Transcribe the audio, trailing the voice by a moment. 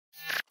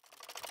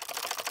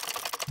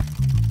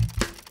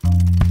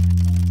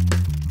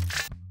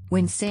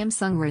When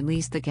Samsung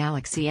released the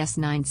Galaxy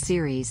S9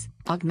 series,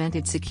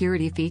 augmented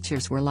security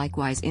features were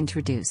likewise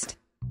introduced.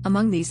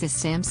 Among these is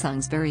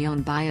Samsung's very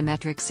own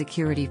biometric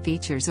security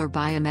features or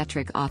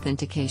biometric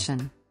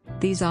authentication.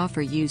 These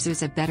offer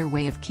users a better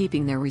way of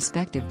keeping their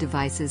respective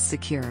devices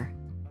secure.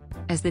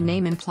 As the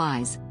name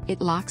implies, it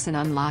locks and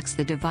unlocks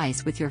the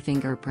device with your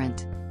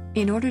fingerprint.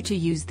 In order to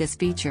use this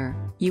feature,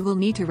 you will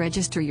need to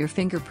register your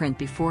fingerprint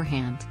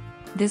beforehand.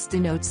 This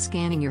denotes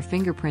scanning your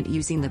fingerprint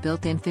using the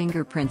built-in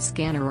fingerprint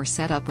scanner or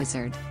setup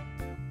wizard.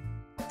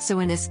 So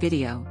in this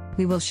video,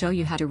 we will show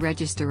you how to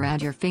register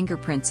add your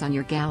fingerprints on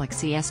your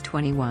Galaxy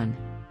S21.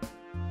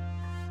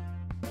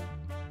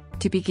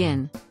 To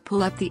begin,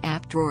 pull up the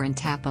app drawer and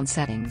tap on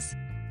Settings.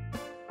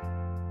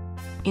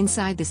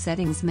 Inside the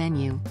Settings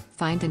menu,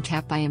 find and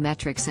tap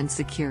Biometrics and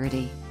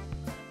Security.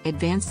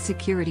 Advanced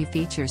security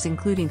features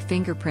including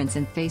fingerprints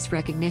and face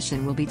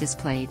recognition will be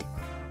displayed.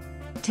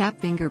 Tap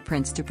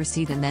Fingerprints to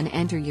proceed and then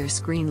enter your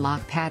screen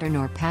lock pattern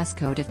or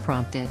passcode if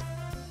prompted.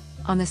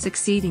 On the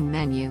succeeding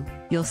menu,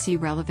 you'll see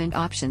relevant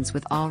options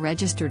with all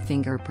registered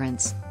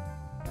fingerprints.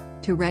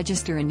 To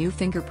register a new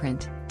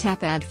fingerprint,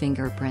 tap Add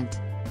Fingerprint.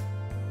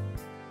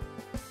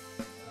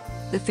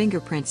 The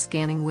fingerprint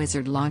scanning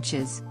wizard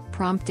launches,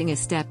 prompting a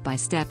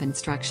step-by-step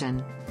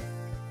instruction.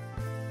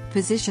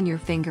 Position your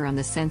finger on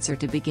the sensor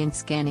to begin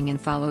scanning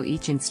and follow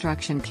each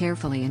instruction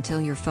carefully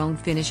until your phone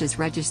finishes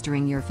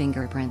registering your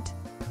fingerprint.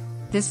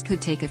 This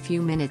could take a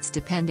few minutes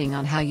depending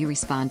on how you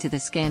respond to the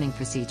scanning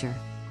procedure.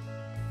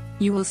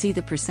 You will see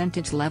the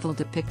percentage level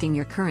depicting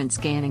your current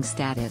scanning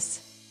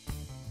status.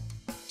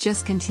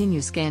 Just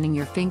continue scanning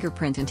your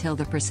fingerprint until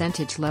the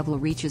percentage level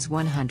reaches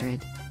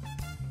 100.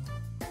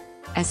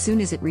 As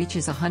soon as it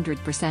reaches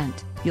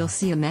 100%, you'll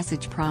see a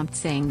message prompt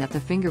saying that the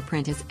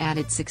fingerprint is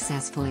added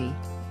successfully.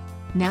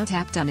 Now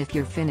tap Done if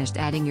you're finished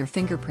adding your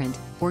fingerprint,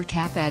 or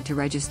tap Add to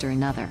register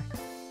another.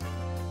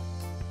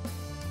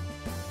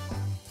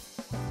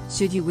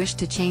 Should you wish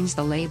to change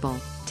the label,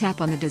 tap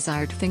on the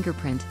desired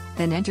fingerprint,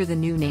 then enter the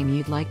new name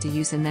you'd like to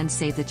use and then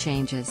save the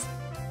changes.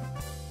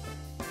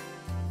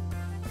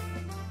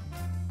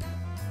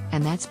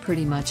 And that's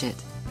pretty much it.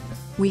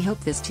 We hope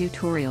this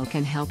tutorial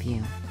can help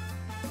you.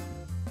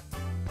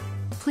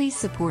 Please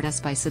support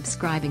us by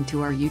subscribing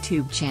to our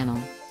YouTube channel.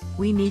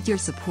 We need your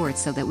support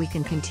so that we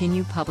can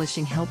continue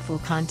publishing helpful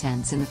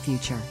contents in the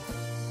future.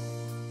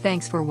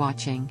 Thanks for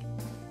watching.